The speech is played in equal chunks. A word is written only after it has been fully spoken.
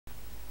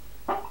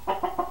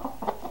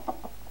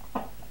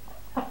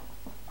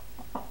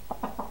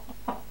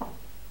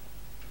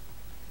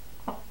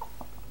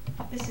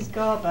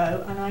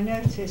Garbo, and I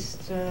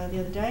noticed the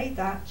other day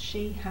that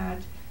she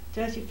had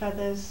dirty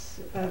feathers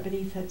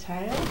beneath her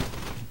tail,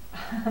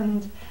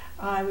 and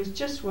I was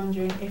just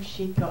wondering if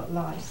she'd got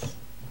lice,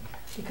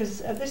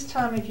 because at this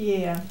time of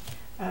year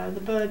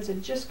the birds are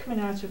just coming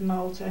out of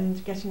moult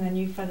and getting their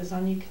new feathers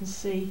on. You can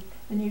see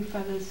the new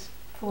feathers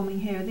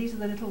forming here. These are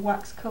the little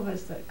wax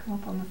covers that come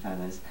up on the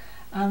feathers,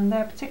 and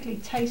they're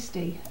particularly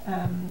tasty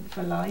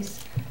for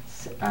lice,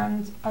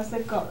 and as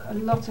they've got a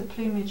lot of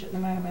plumage at the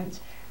moment,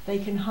 they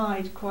can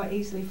hide quite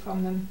easily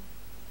from them,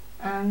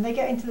 and they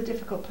get into the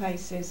difficult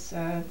places,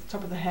 the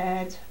top of the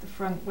head, the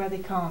front, where they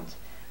can't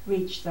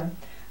reach them.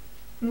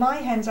 My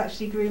hens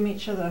actually groom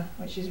each other,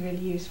 which is really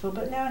useful,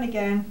 but now and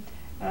again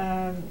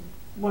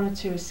one or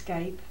two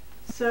escape.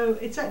 So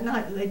it's at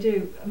night that they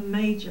do a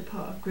major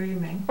part of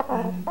grooming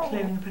and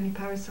clearing up any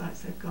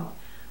parasites they've got,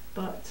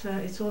 but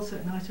it's also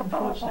at night,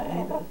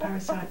 unfortunately, that the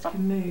parasites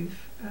can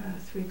move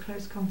through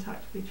close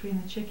contact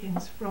between the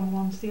chickens from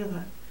one to the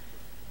other.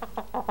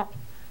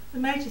 The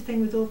major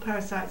thing with all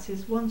parasites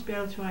is, one, to be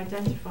able to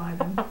identify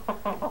them,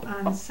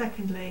 and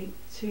secondly,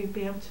 to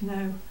be able to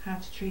know how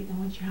to treat them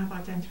once you have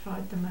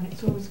identified them. And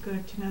it's always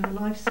good to know the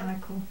life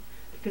cycle,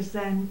 because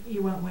then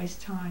you won't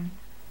waste time.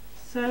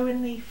 So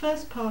in the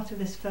first part of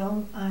this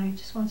film, I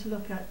just want to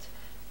look at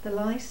the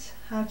lice,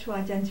 how to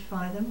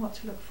identify them, what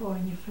to look for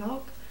in your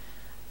flock,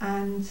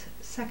 and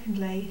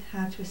secondly,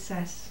 how to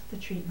assess the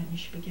treatment you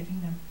should be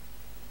giving them.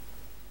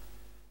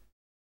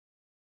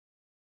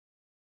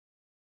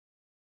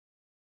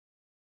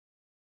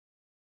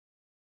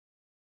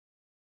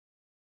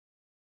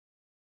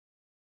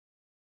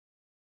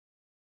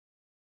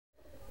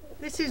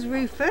 This is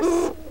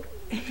Rufus.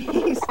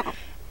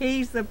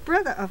 He's the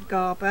brother of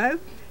Garbo,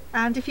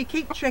 and if you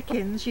keep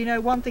chickens, you know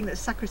one thing that's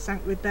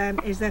sacrosanct with them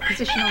is their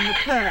position on the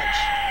perch.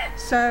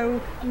 So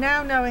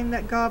now, knowing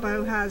that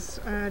Garbo has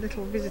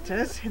little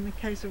visitors in the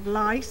case of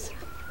lice,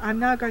 I'm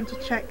now going to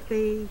check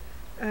the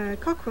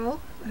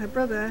cockerel, her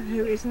brother,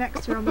 who is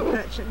next to her on the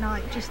perch at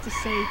night, just to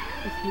see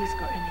if he's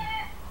got any.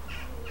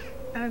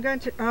 And I'm going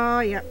to, oh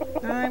yeah,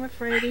 I'm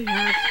afraid he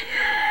has.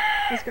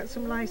 He's got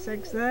some lice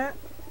eggs there.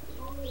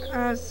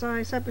 As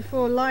I said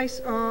before, lice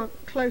are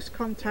close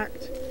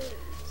contact,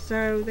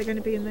 so they're going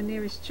to be in the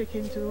nearest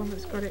chicken to the one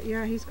that's got it.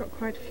 Yeah, he's got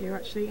quite a few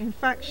actually. In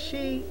fact,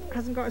 she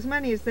hasn't got as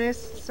many as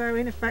this, so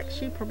in effect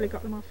she probably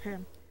got them off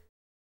him.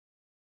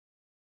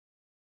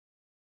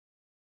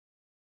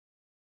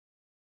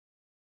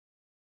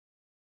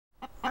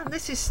 And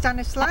this is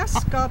Stanislas,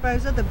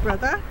 Garbo's other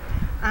brother,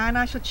 and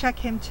I shall check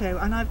him too.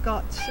 And I've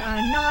got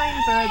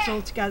 9 birds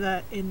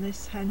altogether in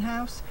this hen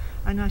house,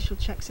 and I shall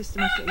check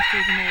systematically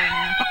through them all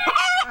now.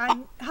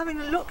 And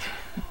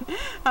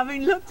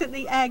having looked at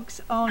the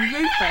eggs on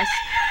Rufus,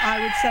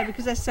 I would say,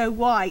 because they're so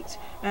white,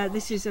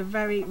 this is a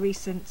very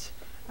recent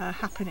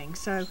happening.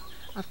 So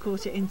I've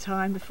caught it in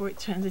time before it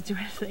turns into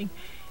anything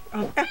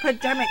of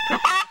epidemic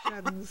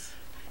proportions.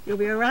 You'll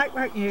be all right,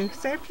 won't you?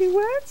 Say a few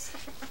words.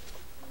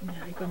 No,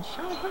 you've gone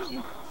shy, haven't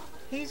you?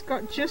 He's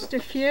got just a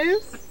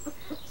few.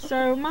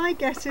 So my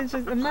guess is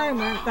at the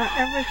moment that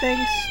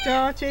everything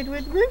started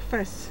with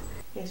Rufus.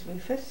 Here's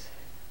Rufus.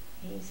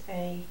 He's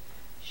a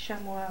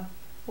chamois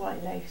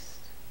white-laced,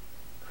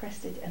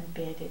 crested and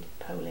bearded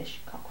Polish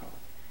cockerel.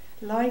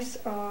 Lice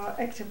are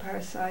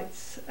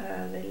ectoparasites.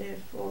 They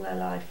live all their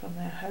life on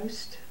their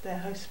host. They're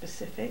host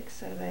specific,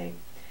 so they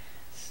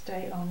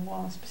stay on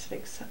one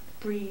specific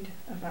breed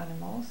of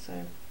animal. So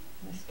in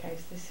this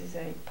case, this is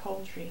a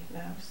poultry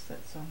louse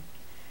that's on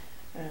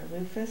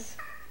Rufus.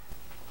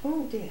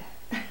 Oh dear.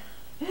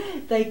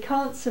 They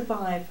can't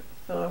survive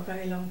for a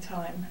very long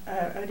time,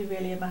 only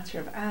really a matter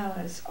of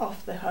hours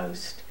off the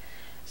host.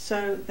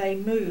 So they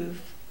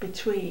move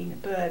between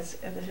birds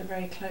that are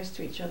very close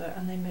to each other,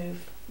 and they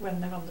move when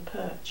they're on the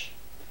perch.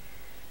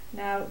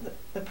 Now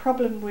the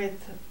problem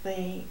with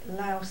the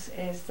louse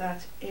is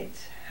that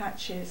it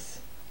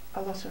hatches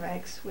a lot of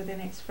eggs within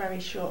its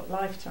very short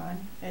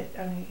lifetime.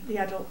 The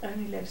adult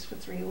only lives for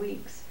 3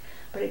 weeks,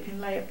 but it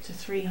can lay up to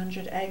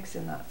 300 eggs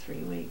in that 3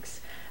 weeks,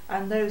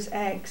 and those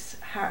eggs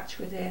hatch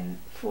within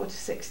 4 to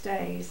 6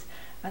 days,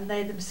 and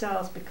they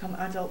themselves become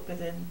adult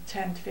within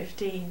 10 to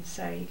 15.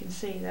 So you can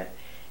see that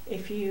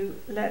if you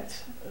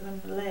let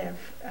them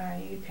live,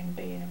 you can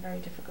be in a very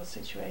difficult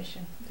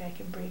situation. They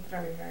can breed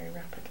very, very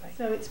rapidly.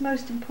 So it's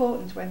most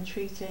important when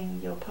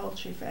treating your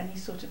poultry for any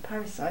sort of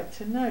parasite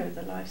to know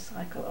the life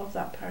cycle of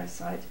that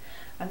parasite,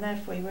 and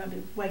therefore you won't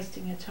be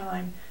wasting your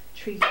time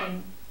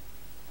treating,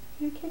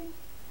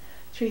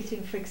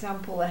 for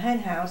example, a hen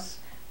house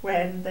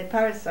when the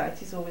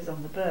parasite is always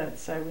on the bird.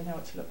 So we know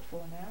what to look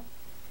for now.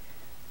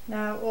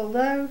 Now,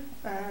 although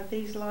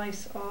these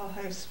lice are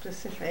host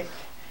specific,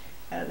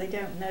 they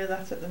don't know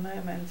that at the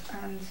moment,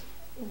 and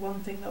one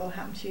thing that will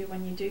happen to you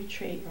when you do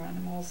treat your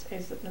animals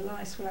is that the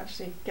lice will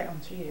actually get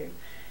onto you.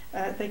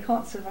 They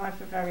can't survive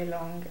for very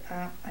long,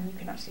 and you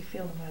can actually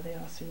feel them where they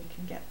are, so you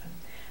can get them.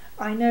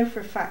 I know for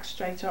a fact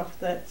straight off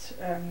that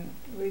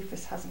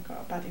Rufus hasn't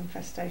got a bad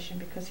infestation,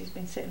 because he's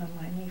been sitting on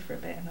my knee for a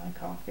bit and I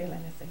can't feel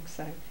anything,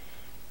 so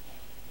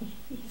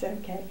he's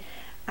okay.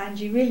 And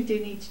you really do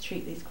need to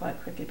treat these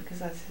quite quickly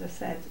because, as I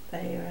said,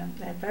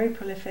 they're very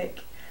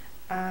prolific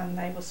and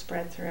they will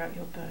spread throughout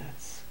your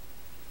birds.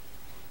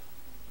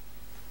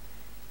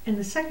 In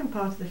the second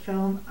part of the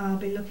film, I'll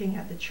be looking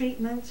at the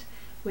treatment,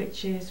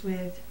 which is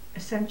with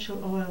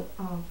essential oil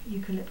of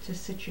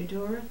Eucalyptus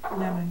citridora,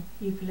 lemon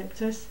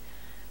eucalyptus,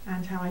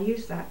 and how I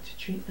use that to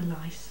treat the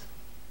lice.